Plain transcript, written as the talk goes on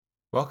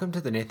Welcome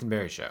to the Nathan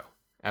Barry Show,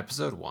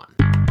 Episode 1.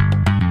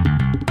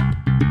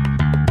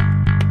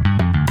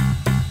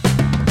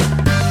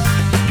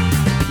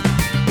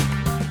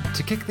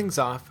 To kick things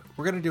off,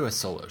 we're going to do a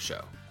solo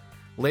show.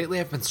 Lately,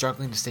 I've been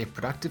struggling to stay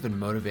productive and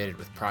motivated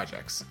with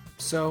projects,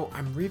 so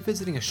I'm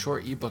revisiting a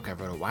short ebook I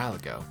wrote a while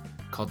ago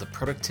called The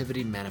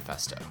Productivity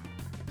Manifesto.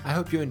 I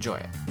hope you enjoy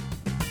it.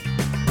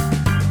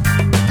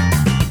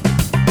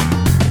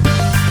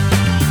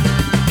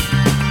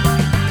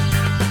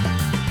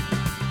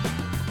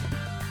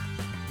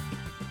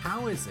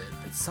 How is it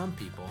that some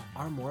people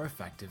are more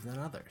effective than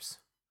others?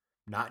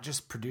 Not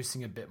just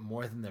producing a bit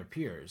more than their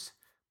peers,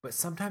 but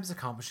sometimes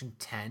accomplishing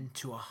 10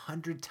 to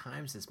 100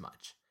 times as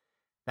much.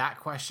 That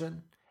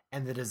question,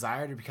 and the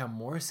desire to become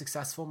more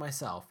successful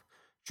myself,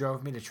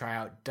 drove me to try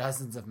out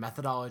dozens of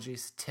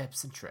methodologies,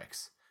 tips, and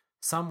tricks.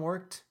 Some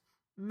worked,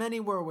 many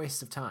were a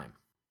waste of time.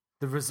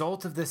 The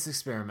result of this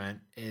experiment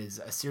is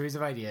a series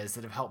of ideas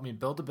that have helped me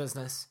build a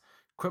business,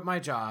 quit my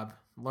job,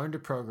 learn to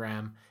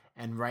program,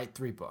 and write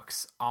 3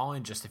 books, all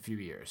in just a few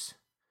years.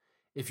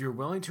 If you're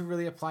willing to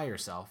really apply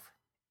yourself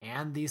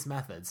and these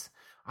methods,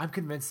 I'm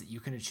convinced that you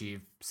can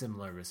achieve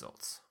similar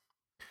results.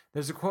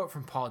 There's a quote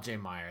from Paul J.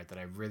 Meyer that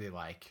I really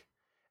like,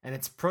 and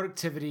it's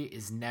productivity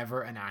is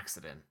never an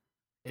accident.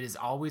 It is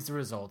always the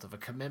result of a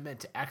commitment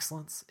to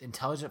excellence,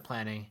 intelligent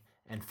planning,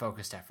 and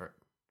focused effort.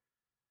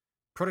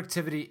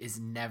 Productivity is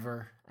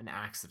never an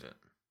accident.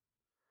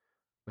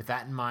 With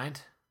that in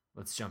mind,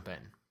 let's jump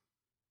in.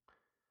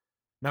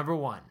 Number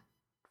 1.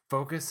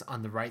 Focus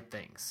on the right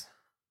things.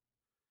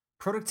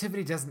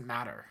 Productivity doesn't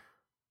matter.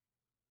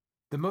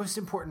 The most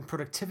important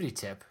productivity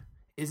tip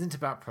isn't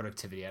about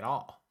productivity at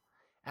all.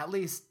 At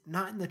least,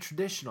 not in the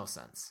traditional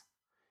sense.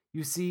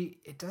 You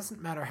see, it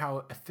doesn't matter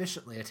how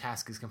efficiently a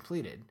task is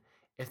completed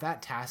if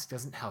that task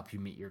doesn't help you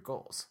meet your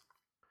goals.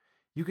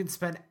 You can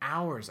spend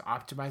hours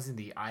optimizing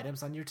the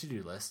items on your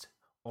to-do list,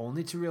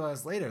 only to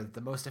realize later that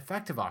the most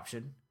effective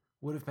option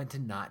would have been to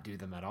not do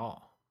them at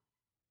all.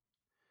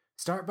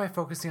 Start by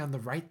focusing on the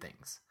right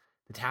things.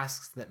 The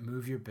tasks that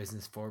move your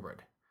business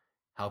forward,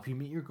 help you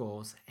meet your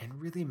goals,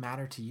 and really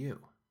matter to you.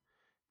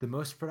 The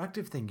most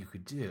productive thing you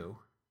could do,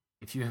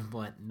 if you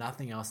implement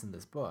nothing else in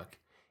this book,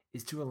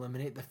 is to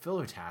eliminate the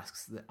filler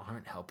tasks that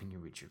aren't helping you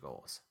reach your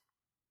goals.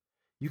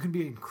 You can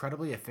be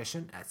incredibly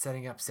efficient at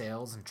setting up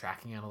sales and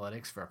tracking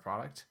analytics for a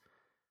product,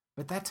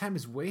 but that time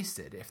is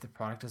wasted if the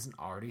product doesn't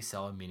already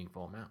sell a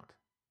meaningful amount.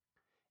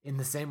 In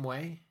the same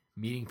way,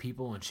 meeting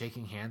people and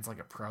shaking hands like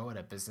a pro at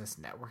a business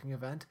networking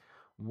event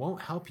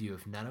won't help you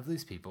if none of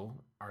these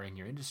people are in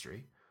your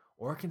industry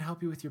or can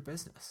help you with your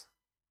business.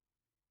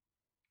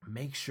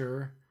 Make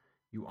sure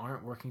you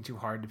aren't working too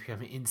hard to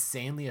become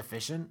insanely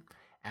efficient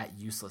at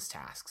useless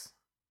tasks.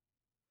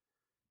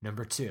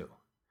 Number 2,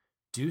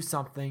 do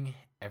something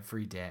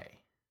every day.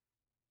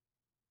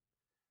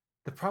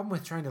 The problem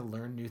with trying to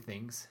learn new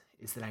things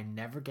is that I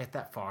never get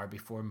that far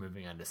before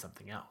moving on to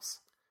something else.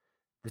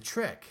 The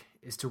trick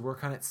is to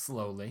work on it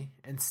slowly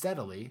and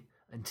steadily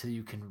until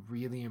you can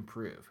really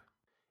improve.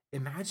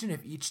 Imagine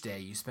if each day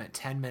you spent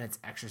 10 minutes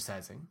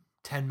exercising,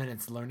 10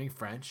 minutes learning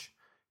French,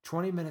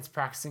 20 minutes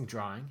practicing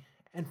drawing,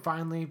 and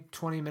finally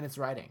 20 minutes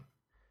writing.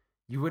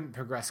 You wouldn't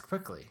progress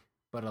quickly,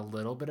 but a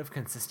little bit of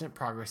consistent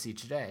progress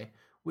each day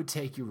would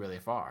take you really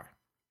far.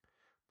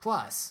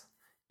 Plus,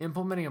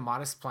 implementing a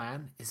modest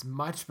plan is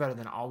much better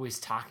than always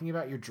talking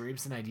about your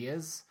dreams and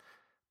ideas,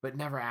 but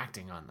never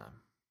acting on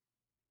them.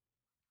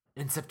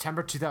 In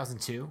September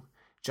 2002,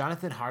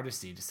 Jonathan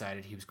Hardesty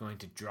decided he was going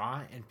to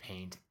draw and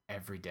paint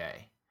every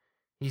day.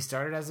 He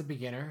started as a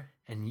beginner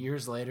and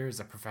years later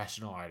as a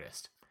professional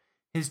artist.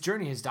 His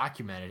journey is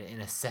documented in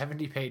a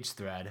 70-page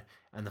thread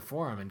on the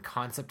forum in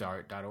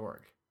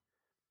conceptart.org.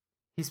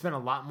 He spent a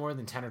lot more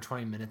than 10 or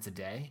 20 minutes a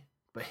day,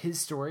 but his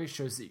story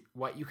shows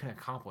what you can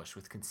accomplish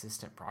with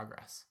consistent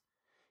progress.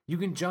 You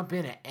can jump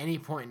in at any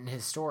point in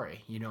his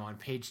story, on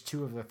page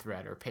 2 of the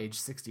thread or page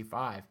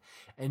 65,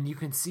 and you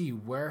can see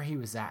where he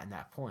was at in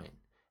that point,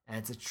 and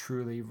it's a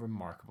truly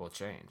remarkable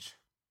change.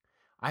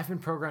 I've been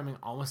programming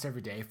almost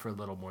every day for a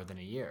little more than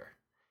a year.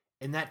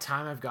 In that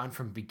time, I've gone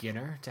from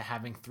beginner to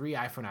having 3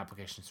 iPhone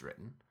applications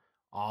written,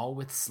 all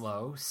with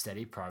slow,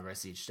 steady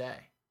progress each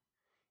day.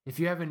 If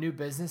you have a new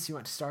business you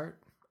want to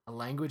start, a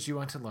language you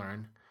want to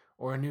learn,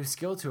 or a new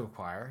skill to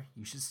acquire,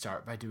 you should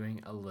start by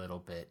doing a little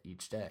bit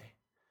each day.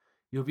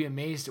 You'll be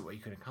amazed at what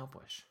you can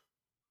accomplish.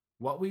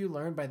 What will you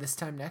learn by this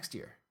time next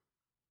year?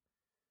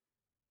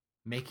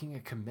 Making a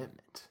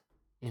commitment.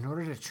 In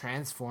order to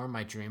transform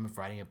my dream of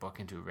writing a book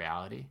into a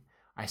reality,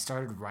 I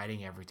started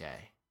writing every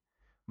day.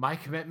 My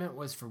commitment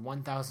was for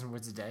 1,000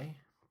 words a day,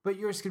 but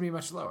yours can be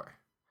much lower.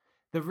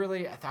 The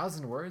really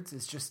 1,000 words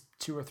is just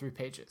 2 or 3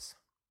 pages.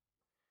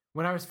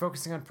 When I was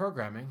focusing on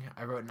programming,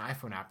 I wrote an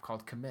iPhone app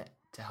called Commit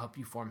to help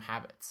you form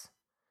habits.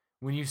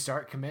 When you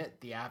start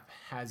Commit, the app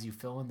has you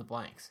fill in the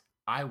blanks.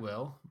 I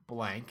will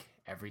blank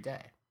every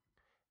day.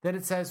 Then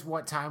it says,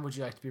 what time would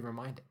you like to be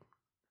reminded?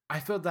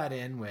 I filled that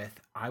in with,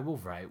 I will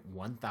write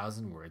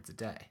 1,000 words a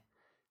day.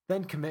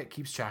 Then Commit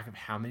keeps track of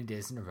how many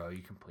days in a row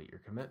you complete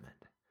your commitment.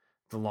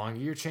 The longer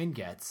your chain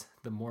gets,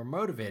 the more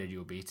motivated you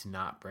will be to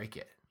not break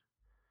it.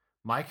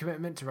 My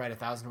commitment to write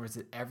 1,000 words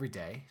every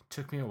day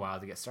took me a while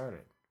to get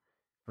started.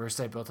 First,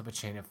 I built up a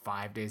chain of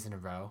 5 days in a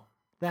row.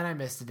 Then I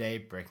missed a day,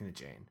 breaking the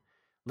chain.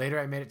 Later,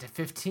 I made it to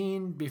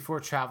 15 before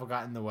travel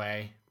got in the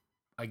way,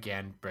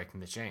 again breaking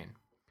the chain.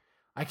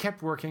 I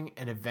kept working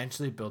and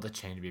eventually built a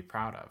chain to be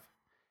proud of.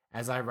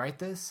 As I write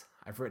this,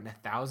 I've written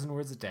 1,000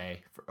 words a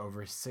day for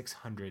over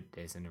 600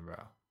 days in a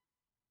row.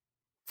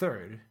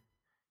 Third,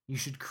 you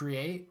should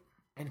create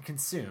and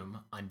consume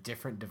on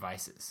different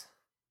devices.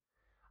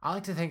 I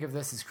like to think of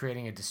this as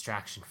creating a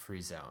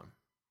distraction-free zone.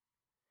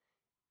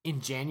 In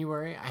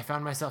January, I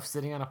found myself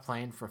sitting on a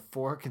plane for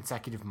 4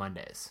 consecutive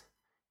Mondays,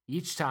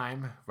 each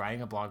time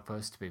writing a blog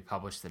post to be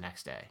published the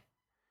next day.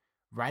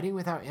 Writing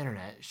without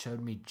internet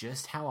showed me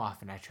just how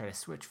often I try to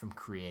switch from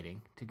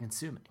creating to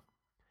consuming.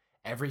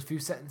 Every few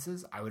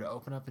sentences, I would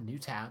open up a new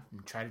tab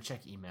and try to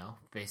check email,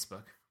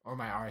 Facebook, or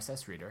my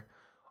RSS reader,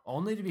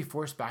 only to be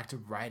forced back to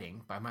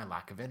writing by my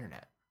lack of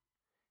internet.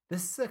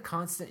 This is a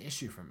constant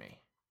issue for me.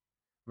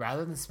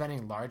 Rather than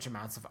spending large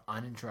amounts of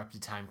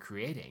uninterrupted time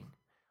creating,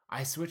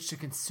 I switch to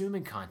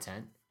consuming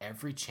content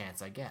every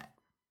chance I get.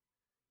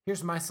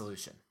 Here's my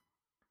solution.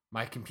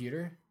 My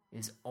computer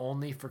is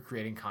only for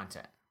creating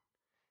content.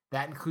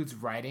 That includes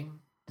writing,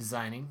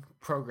 designing,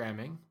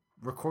 programming,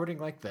 recording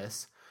like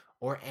this,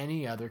 or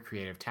any other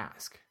creative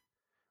task.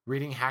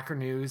 Reading Hacker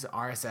News,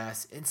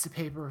 RSS,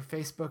 Instapaper,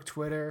 Facebook,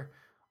 Twitter,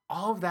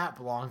 all of that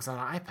belongs on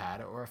an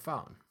iPad or a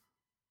phone.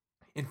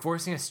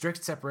 Enforcing a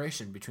strict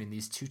separation between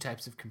these two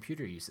types of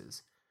computer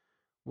uses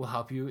will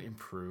help you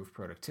improve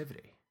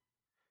productivity.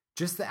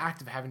 Just the act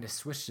of having to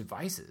switch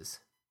devices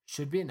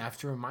should be enough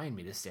to remind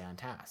me to stay on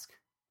task.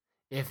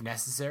 If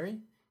necessary,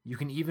 you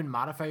can even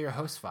modify your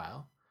host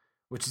file,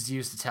 which is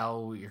used to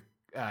tell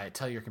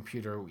your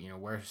computer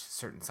where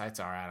certain sites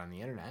are at on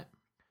the internet,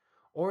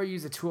 or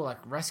use a tool like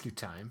Rescue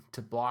Time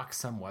to block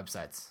some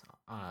websites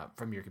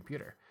from your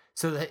computer,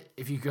 so that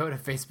if you go to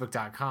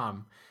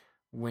facebook.com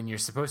when you're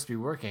supposed to be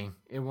working,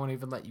 it won't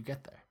even let you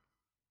get there.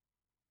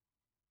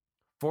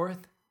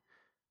 Fourth,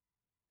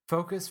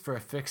 focus for a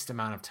fixed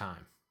amount of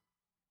time.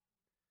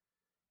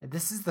 And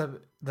this is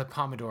the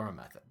Pomodoro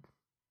method.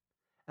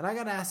 And I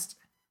got asked,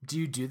 do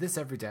you do this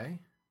every day?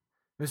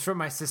 It was from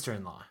my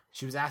sister-in-law.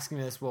 She was asking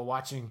me this while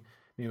watching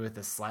me with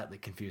a slightly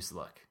confused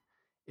look.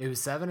 It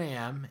was 7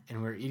 a.m. and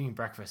we were eating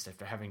breakfast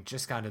after having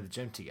just gone to the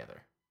gym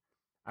together.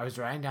 I was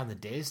writing down the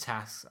day's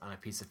tasks on a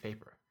piece of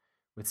paper,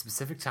 with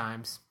specific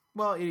times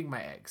while eating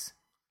my eggs.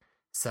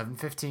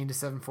 7:15 to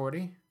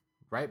 7:40,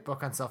 write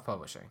book on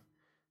self-publishing.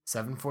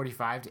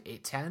 7:45 to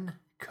 8:10,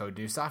 code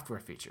new software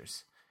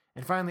features.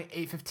 And finally,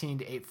 8:15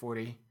 to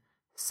 8:40,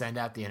 send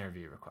out the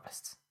interview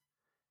requests.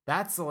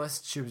 That's the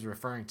list she was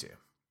referring to.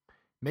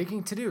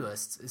 Making to-do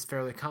lists is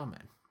fairly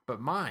common,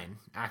 but mine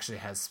actually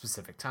has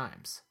specific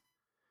times.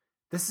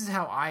 This is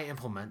how I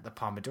implement the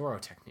Pomodoro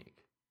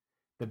technique.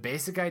 The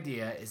basic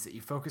idea is that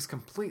you focus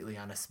completely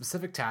on a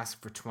specific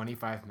task for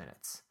 25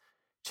 minutes.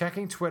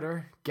 Checking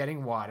Twitter,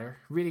 getting water,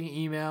 reading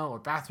email, or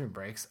bathroom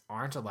breaks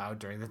aren't allowed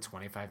during the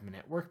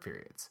 25-minute work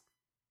periods.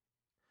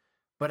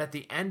 But at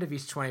the end of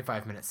each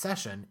 25-minute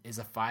session is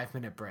a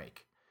 5-minute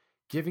break,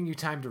 giving you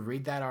time to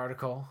read that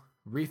article,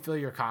 refill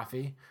your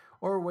coffee,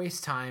 or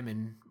waste time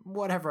in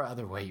whatever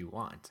other way you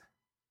want.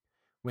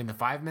 When the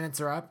 5 minutes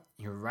are up,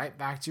 you're right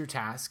back to your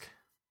task,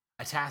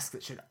 a task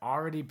that should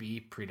already be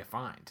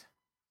predefined.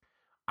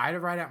 I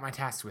write out my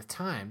tasks with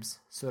times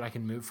so that I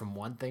can move from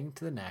one thing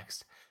to the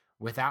next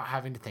without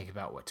having to think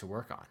about what to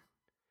work on.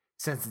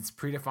 Since it's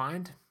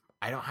predefined,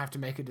 I don't have to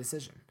make a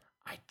decision.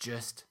 I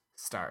just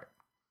start.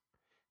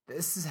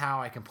 This is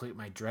how I complete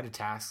my dreaded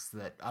tasks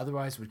that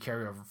otherwise would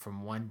carry over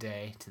from one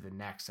day to the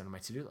next on my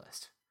to-do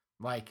list.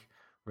 Like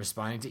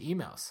responding to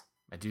emails.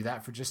 I do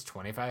that for just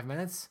 25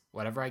 minutes.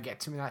 Whatever I get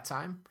to me that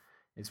time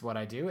is what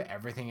I do.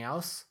 Everything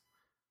else,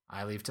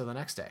 I leave till the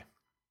next day.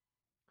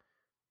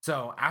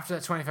 So after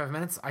that 25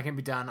 minutes, I can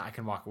be done. I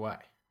can walk away.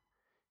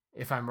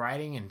 If I'm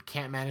writing and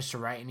can't manage to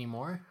write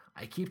anymore,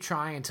 I keep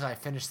trying until I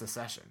finish the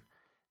session.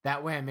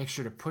 That way I make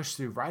sure to push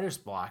through writer's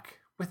block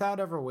without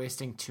ever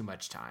wasting too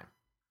much time.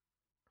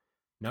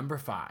 Number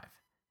 5,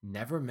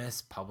 never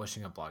miss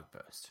publishing a blog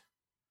post.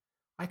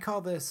 I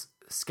call this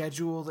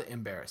scheduled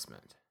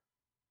embarrassment.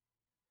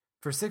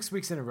 For 6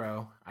 weeks in a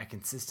row, I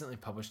consistently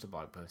published a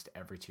blog post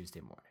every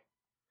Tuesday morning.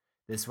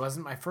 This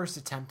wasn't my first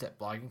attempt at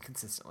blogging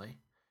consistently,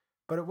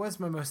 but it was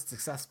my most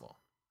successful.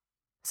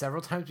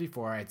 Several times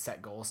before, I had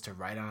set goals to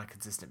write on a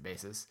consistent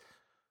basis,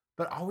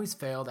 but always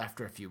failed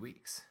after a few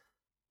weeks.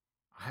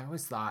 I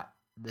always thought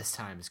this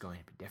time is going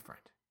to be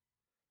different.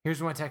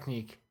 Here's one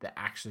technique that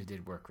actually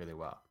did work really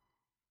well.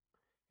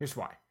 Here's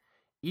why.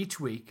 Each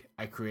week,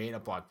 I create a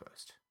blog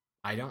post.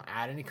 I don't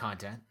add any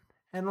content,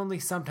 and only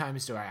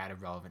sometimes do I add a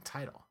relevant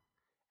title.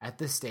 At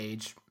this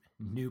stage,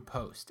 new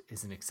post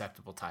is an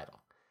acceptable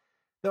title,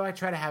 though I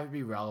try to have it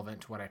be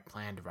relevant to what I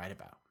plan to write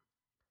about.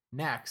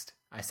 Next,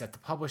 I set the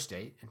publish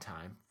date and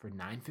time for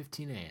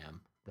 9:15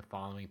 a.m. the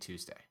following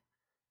Tuesday.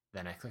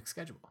 Then I click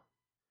schedule.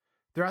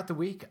 Throughout the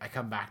week, I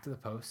come back to the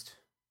post,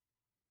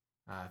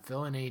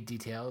 fill in any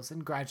details,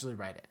 and gradually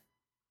write it.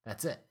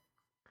 That's it.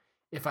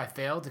 If I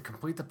fail to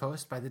complete the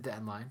post by the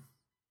deadline,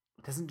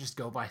 it doesn't just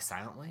go by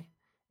silently.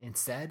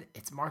 Instead,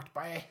 it's marked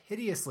by a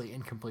hideously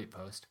incomplete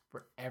post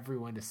for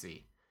everyone to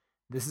see.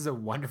 This is a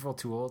wonderful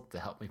tool to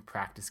help me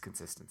practice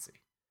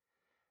consistency.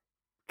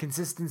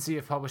 Consistency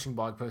of publishing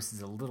blog posts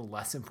is a little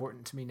less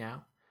important to me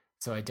now,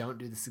 so I don't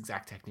do this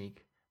exact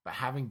technique, but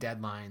having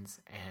deadlines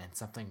and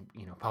something,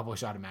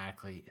 publish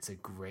automatically is a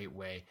great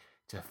way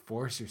to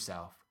force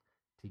yourself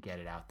to get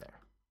it out there.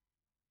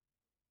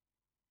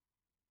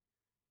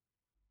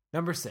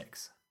 Number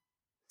 6,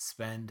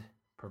 spend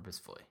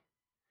purposefully.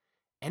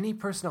 Any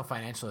personal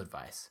financial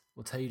advice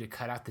will tell you to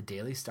cut out the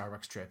daily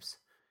Starbucks trips,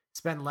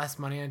 spend less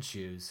money on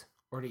shoes,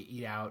 or to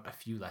eat out a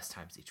few less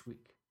times each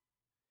week.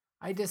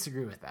 I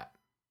disagree with that,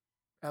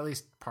 at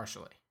least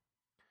partially.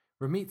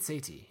 Ramit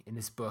Sethi, in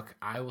his book,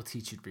 I Will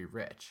Teach You to Be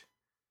Rich.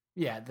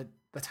 Yeah,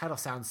 the title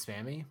sounds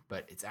spammy,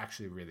 but it's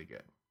actually really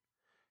good.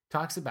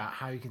 Talks about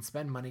how you can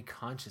spend money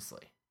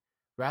consciously.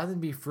 Rather than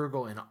be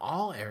frugal in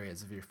all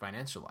areas of your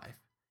financial life,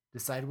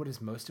 decide what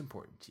is most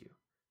important to you,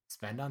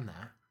 spend on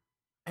that,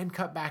 and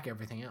cut back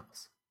everything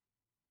else.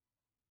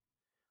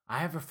 I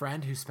have a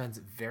friend who spends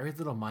very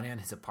little money on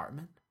his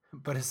apartment,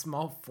 but a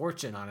small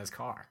fortune on his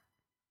car.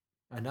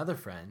 Another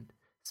friend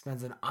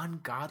spends an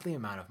ungodly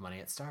amount of money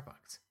at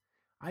Starbucks.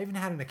 I even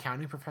had an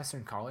accounting professor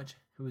in college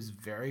who was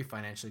very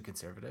financially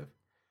conservative,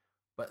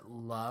 but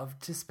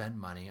loved to spend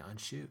money on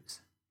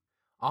shoes.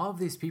 All of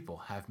these people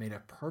have made a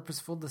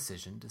purposeful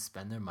decision to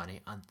spend their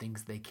money on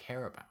things they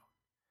care about.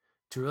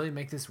 To really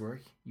make this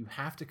work, you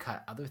have to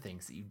cut other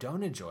things that you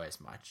don't enjoy as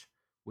much,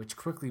 which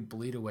quickly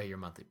bleed away your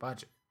monthly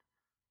budget.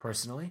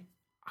 Personally,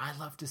 I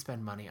love to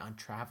spend money on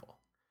travel,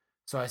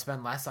 so I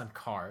spend less on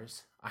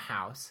cars, a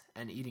house,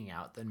 and eating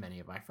out than many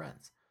of my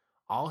friends,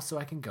 all so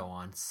I can go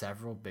on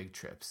several big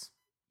trips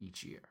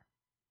each year.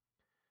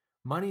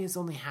 Money is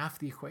only half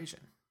the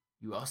equation.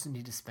 You also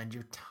need to spend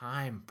your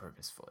time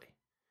purposefully.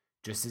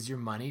 Just as your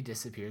money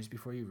disappears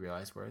before you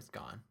realize where it's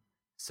gone,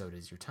 so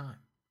does your time.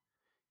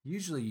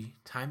 Usually,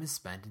 time is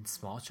spent in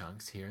small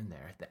chunks here and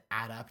there that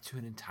add up to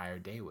an entire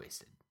day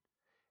wasted.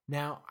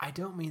 Now, I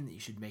don't mean that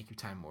you should make your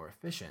time more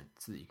efficient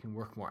so that you can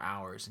work more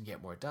hours and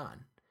get more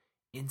done.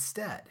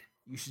 Instead,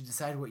 you should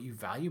decide what you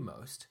value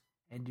most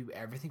and do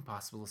everything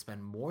possible to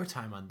spend more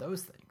time on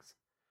those things.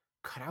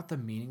 Cut out the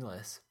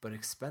meaningless but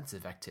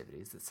expensive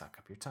activities that suck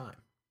up your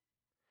time.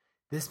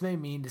 This may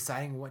mean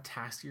deciding what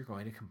tasks you're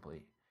going to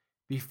complete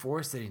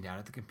before sitting down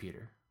at the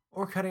computer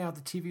or cutting out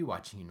the TV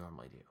watching you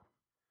normally do.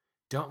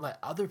 Don't let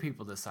other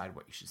people decide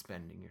what you should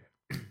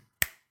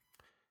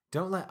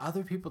Don't let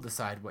other people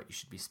decide what you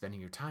should be spending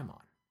your time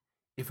on.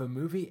 If a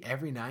movie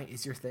every night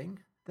is your thing,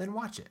 then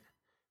watch it.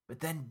 But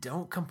then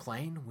don't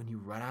complain when you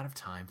run out of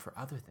time for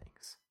other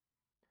things.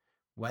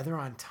 Whether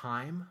on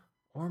time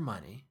or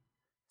money,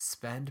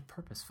 spend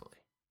purposefully.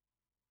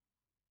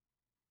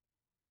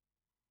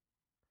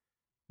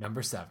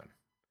 Number 7,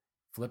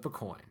 flip a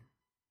coin.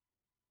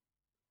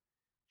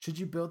 Should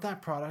you build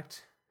that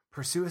product,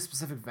 pursue a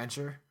specific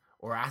venture,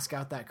 or ask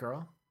out that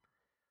girl?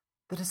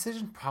 The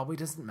decision probably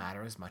doesn't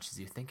matter as much as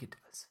you think it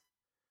does.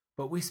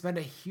 But we spend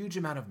a huge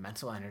amount of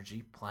mental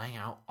energy playing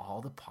out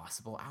all the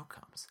possible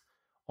outcomes,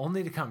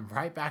 only to come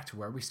right back to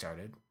where we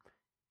started,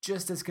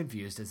 just as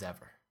confused as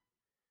ever.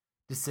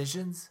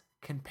 Decisions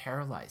can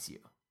paralyze you.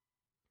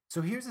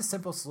 So here's a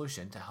simple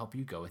solution to help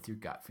you go with your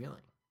gut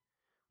feeling.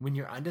 When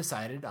you're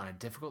undecided on a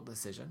difficult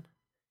decision,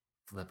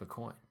 flip a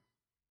coin.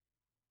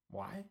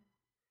 Why?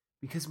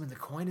 Because when the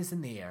coin is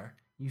in the air,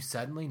 you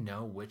suddenly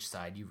know which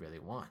side you really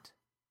want.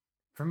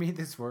 For me,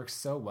 this works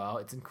so well,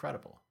 it's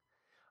incredible.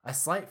 A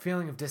slight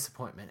feeling of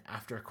disappointment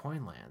after a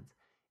coin lands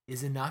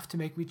is enough to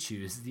make me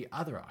choose the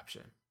other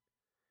option.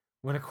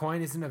 When a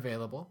coin isn't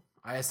available,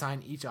 I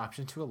assign each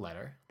option to a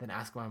letter, then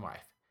ask my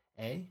wife,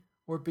 A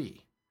or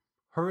B.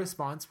 Her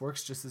response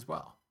works just as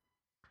well.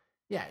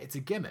 Yeah, it's a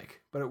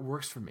gimmick, but it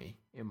works for me.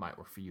 It might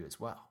work for you as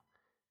well.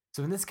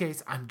 So in this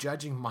case, I'm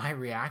judging my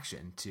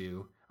reaction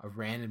to a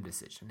random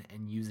decision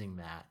and using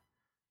that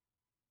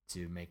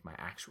to make my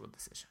actual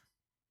decision.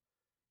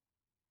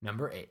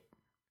 Number 8,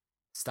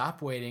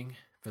 stop waiting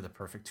for the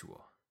perfect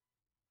tool.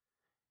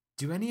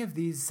 Do any of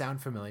these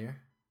sound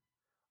familiar?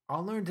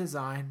 I'll learn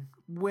design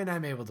when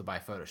I'm able to buy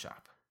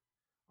Photoshop.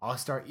 I'll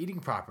start eating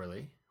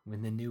properly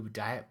when the new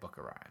diet book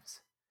arrives.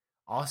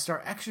 I'll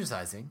start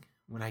exercising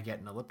when I get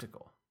an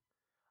elliptical.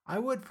 I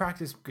would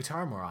practice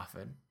guitar more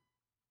often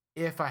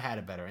if I had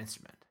a better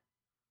instrument.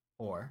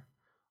 Or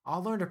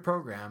I'll learn to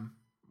program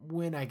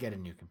when I get a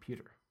new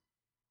computer.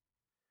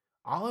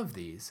 All of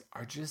these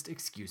are just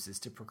excuses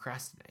to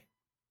procrastinate.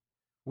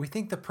 We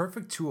think the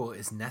perfect tool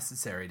is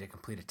necessary to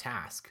complete a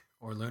task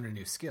or learn a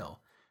new skill,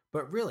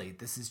 but really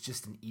this is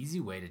just an easy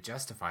way to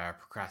justify our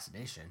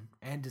procrastination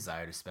and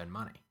desire to spend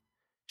money.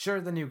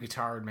 Sure, the new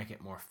guitar would make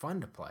it more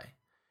fun to play,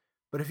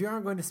 but if you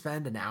aren't going to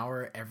spend an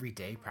hour every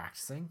day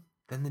practicing,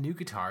 then the new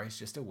guitar is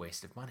just a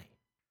waste of money.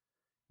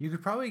 You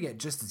could probably get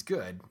just as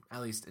good,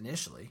 at least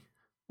initially,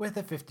 with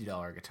a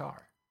 $50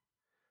 guitar.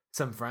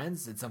 Some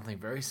friends did something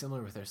very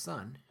similar with their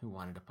son who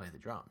wanted to play the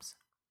drums.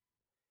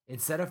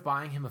 Instead of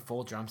buying him a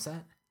full drum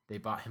set, they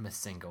bought him a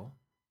single,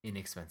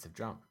 inexpensive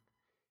drum.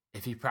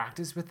 If he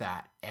practiced with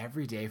that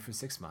every day for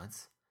 6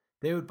 months,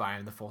 they would buy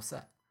him the full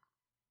set.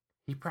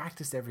 He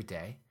practiced every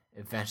day,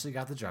 eventually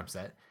got the drum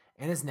set,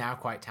 and is now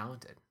quite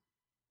talented.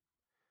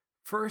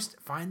 First,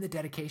 find the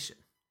dedication,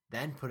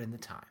 then put in the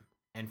time,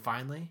 and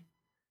finally,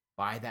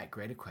 buy that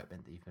great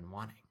equipment that you've been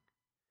wanting.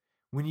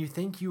 When you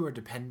think you are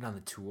dependent on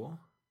the tool,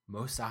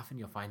 most often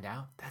you'll find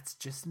out that's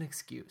just an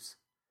excuse.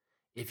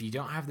 If you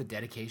don't have the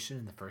dedication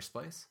in the first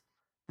place,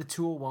 the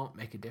tool won't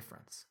make a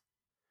difference.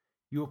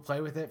 You will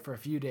play with it for a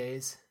few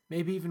days,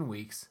 maybe even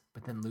weeks,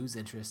 but then lose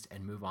interest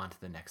and move on to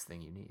the next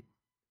thing you need.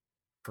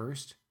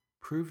 First,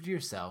 prove to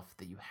yourself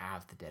that you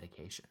have the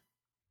dedication.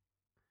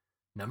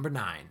 Number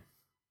 9,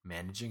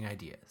 managing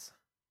ideas.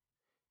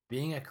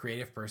 Being a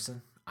creative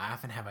person, I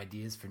often have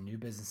ideas for new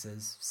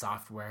businesses,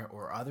 software,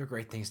 or other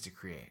great things to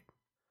create.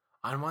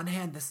 On one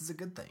hand, this is a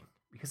good thing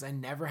because I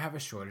never have a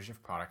shortage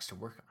of products to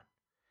work on.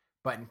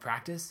 But in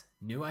practice,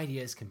 new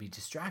ideas can be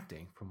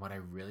distracting from what I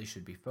really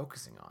should be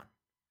focusing on.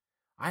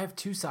 I have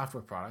 2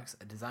 software products,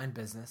 a design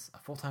business, a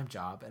full-time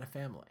job, and a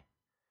family.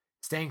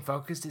 Staying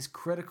focused is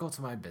critical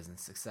to my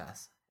business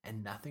success,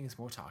 and nothing is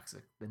more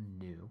toxic than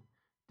new,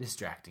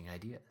 distracting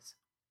ideas.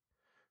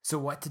 So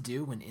what to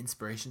do when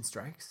inspiration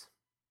strikes?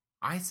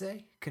 I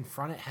say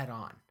confront it head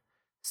on.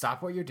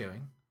 Stop what you're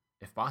doing,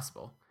 if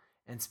possible,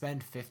 and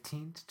spend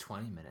 15 to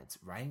 20 minutes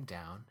writing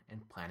down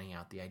and planning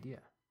out the idea.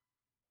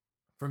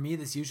 For me,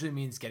 this usually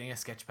means getting a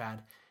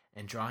sketchpad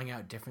and drawing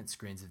out different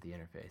screens of the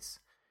interface,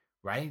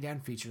 writing down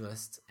feature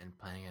lists, and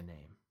planning a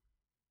name.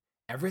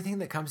 Everything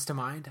that comes to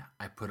mind,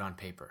 I put on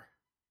paper.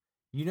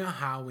 You know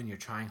how when you're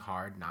trying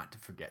hard not to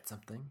forget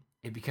something,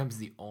 it becomes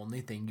the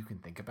only thing you can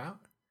think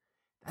about?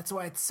 That's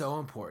why it's so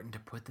important to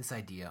put this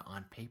idea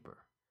on paper.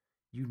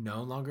 You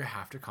no longer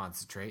have to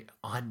concentrate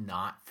on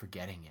not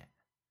forgetting it.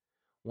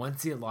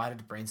 Once the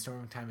allotted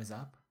brainstorming time is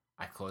up,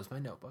 I close my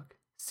notebook,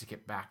 stick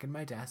it back in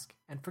my desk,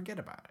 and forget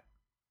about it.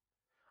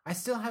 I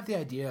still have the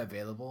idea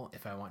available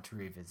if I want to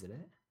revisit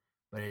it,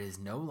 but it is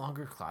no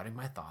longer clouding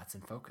my thoughts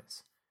and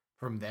focus.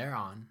 From there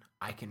on,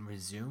 I can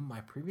resume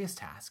my previous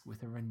task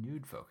with a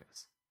renewed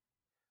focus.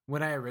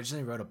 When I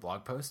originally wrote a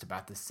blog post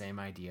about this same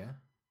idea,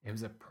 it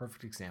was a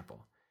perfect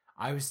example.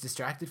 I was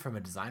distracted from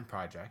a design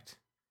project,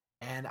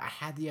 and I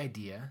had the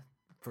idea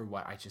for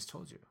what I just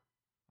told you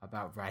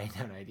about writing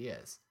down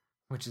ideas,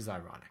 which is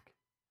ironic.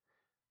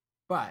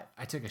 But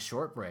I took a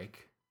short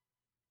break,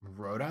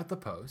 wrote out the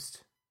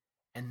post,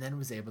 and then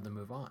was able to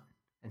move on.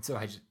 And so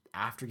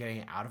after getting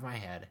it out of my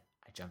head,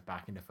 I jumped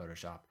back into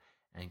Photoshop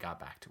and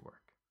got back to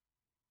work.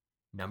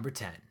 Number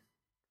 10,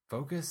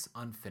 focus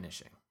on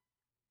finishing.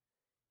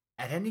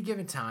 At any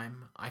given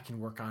time, I can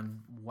work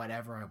on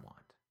whatever I want.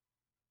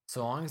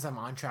 So long as I'm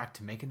on track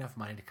to make enough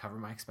money to cover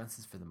my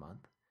expenses for the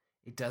month,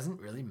 it doesn't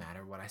really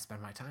matter what I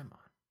spend my time on.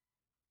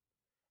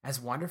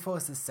 As wonderful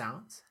as this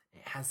sounds,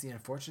 it has the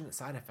unfortunate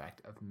side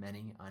effect of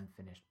many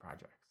unfinished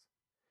projects.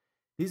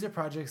 These are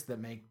projects that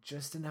make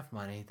just enough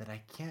money that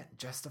I can't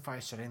justify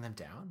shutting them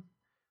down,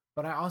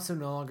 but I also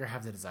no longer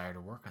have the desire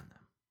to work on them.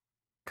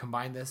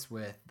 Combine this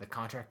with the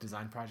contract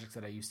design projects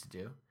that I used to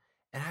do,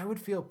 and I would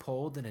feel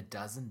pulled in a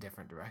dozen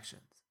different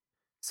directions.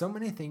 So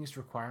many things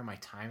require my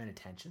time and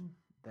attention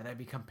that I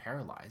become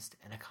paralyzed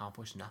and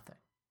accomplish nothing.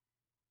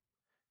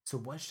 So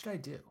what should I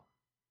do?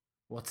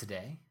 Well,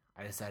 today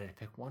I decided to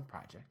pick one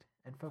project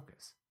and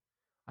focus.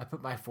 I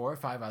put my 4 or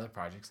 5 other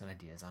projects and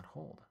ideas on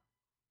hold.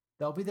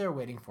 They'll be there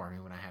waiting for me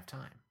when I have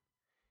time.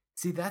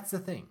 See, that's the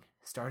thing.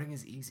 Starting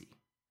is easy.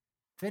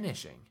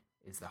 Finishing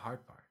is the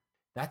hard part.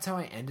 That's how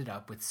I ended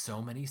up with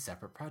so many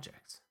separate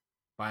projects.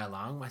 By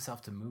allowing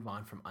myself to move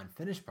on from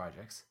unfinished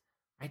projects,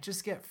 I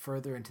just get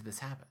further into this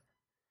habit.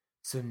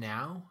 So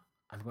now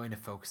I'm going to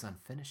focus on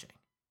finishing.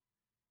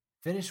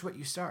 Finish what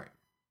you start,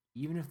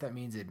 even if that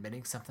means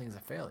admitting something is a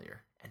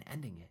failure and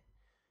ending it.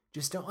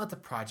 Just don't let the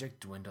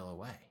project dwindle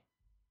away.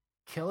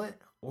 Kill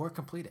it or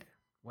complete it.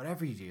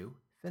 Whatever you do,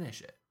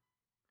 finish it.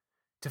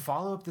 To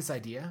follow up this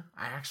idea,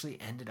 I actually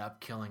ended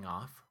up killing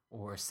off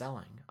or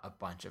selling a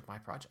bunch of my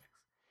projects.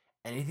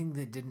 Anything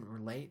that didn't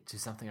relate to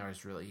something I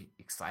was really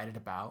excited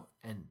about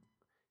and,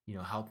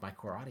 helped my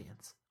core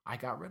audience, I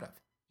got rid of,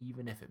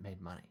 even if it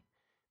made money,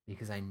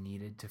 because I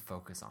needed to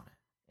focus on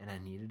it, and I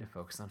needed to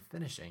focus on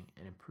finishing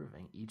and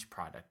improving each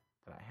product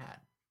that I had.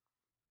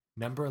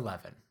 Number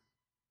 11,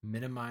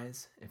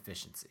 minimize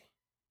efficiency.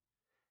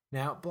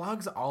 Now,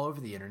 blogs all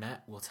over the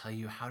internet will tell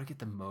you how to get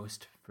the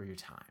most for your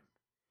time.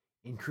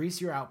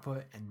 Increase your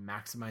output and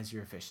maximize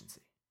your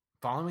efficiency.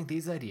 Following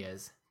these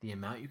ideas, the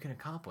amount you can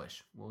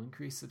accomplish will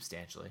increase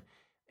substantially,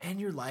 and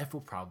your life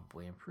will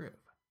probably improve.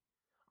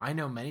 I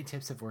know many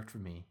tips have worked for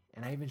me,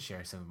 and I even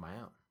share some of my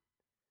own.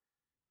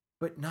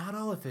 But not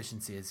all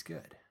efficiency is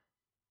good.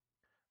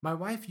 My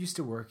wife used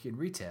to work in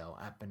retail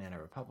at Banana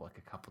Republic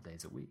a couple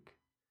days a week.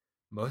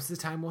 Most of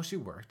the time while she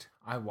worked,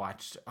 I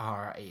watched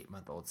our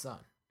 8-month-old son.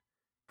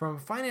 From a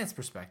finance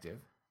perspective,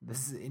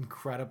 this is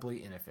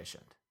incredibly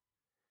inefficient.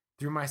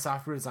 Through my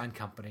software design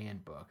company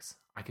and books,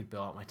 I could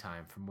bill out my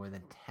time for more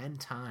than 10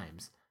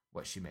 times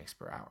what she makes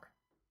per hour.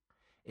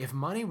 If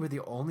money were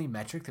the only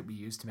metric that we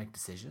used to make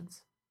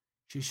decisions,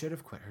 she should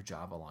have quit her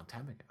job a long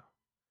time ago.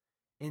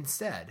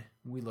 Instead,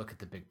 we look at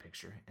the big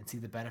picture and see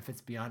the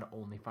benefits beyond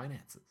only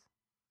finances.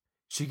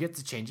 She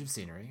gets a change of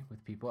scenery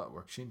with people at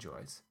work she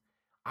enjoys.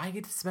 I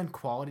get to spend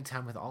quality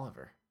time with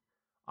Oliver,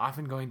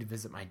 often going to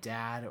visit my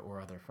dad or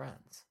other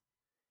friends.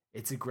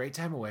 It's a great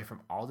time away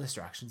from all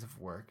distractions of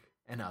work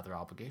and other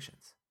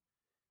obligations.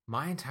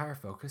 My entire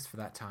focus for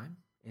that time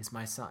is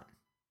my son.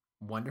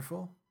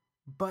 Wonderful,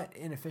 but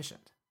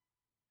inefficient.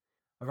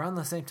 Around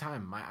the same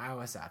time, my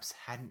iOS apps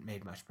hadn't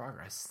made much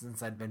progress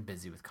since I'd been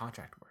busy with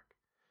contract work.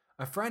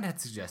 A friend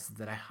had suggested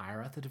that I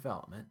hire out the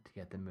development to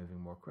get them moving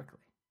more quickly.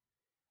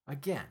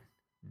 Again,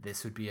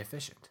 this would be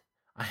efficient.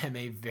 I am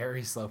a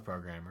very slow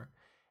programmer,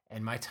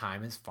 and my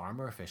time is far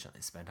more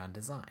efficiently spent on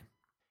design.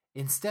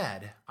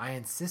 Instead, I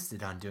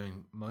insisted on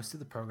doing most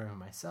of the programming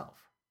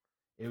myself.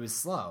 It was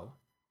slow,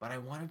 but I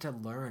wanted to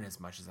learn as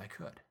much as I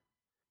could.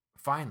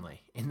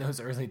 Finally, in those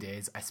early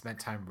days, I spent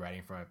time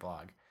writing for my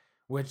blog,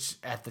 which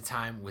at the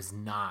time was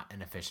not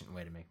an efficient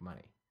way to make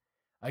money.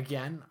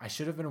 Again, I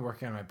should have been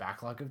working on my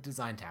backlog of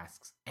design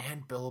tasks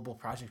and billable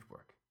project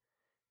work.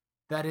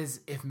 That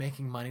is, if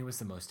making money was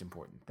the most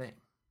important thing.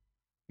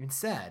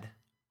 Instead,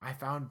 I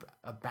found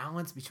a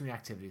balance between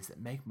activities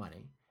that make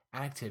money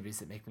and activities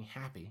that make me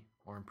happy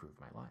or improve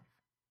my life.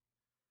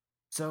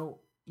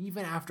 So,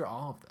 even after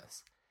all of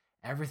this,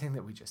 everything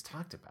that we just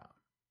talked about,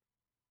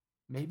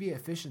 maybe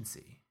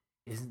efficiency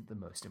isn't the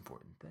most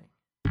important thing.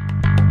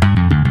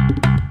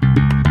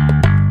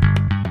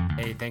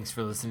 Hey, thanks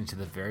for listening to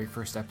the very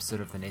first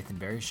episode of The Nathan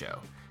Barry Show.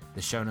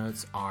 The show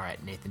notes are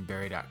at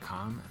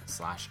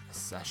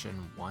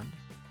nathanbarry.com/session1.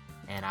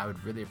 And I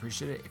would really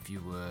appreciate it if you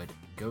would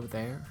go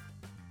there,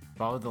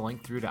 follow the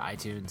link through to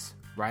iTunes,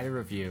 write a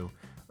review.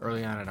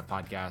 Early on in a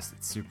podcast,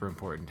 it's super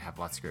important to have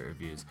lots of great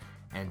reviews.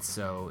 And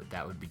so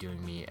that would be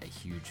doing me a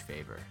huge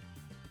favor.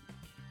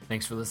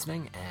 Thanks for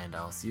listening, and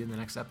I'll see you in the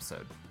next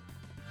episode.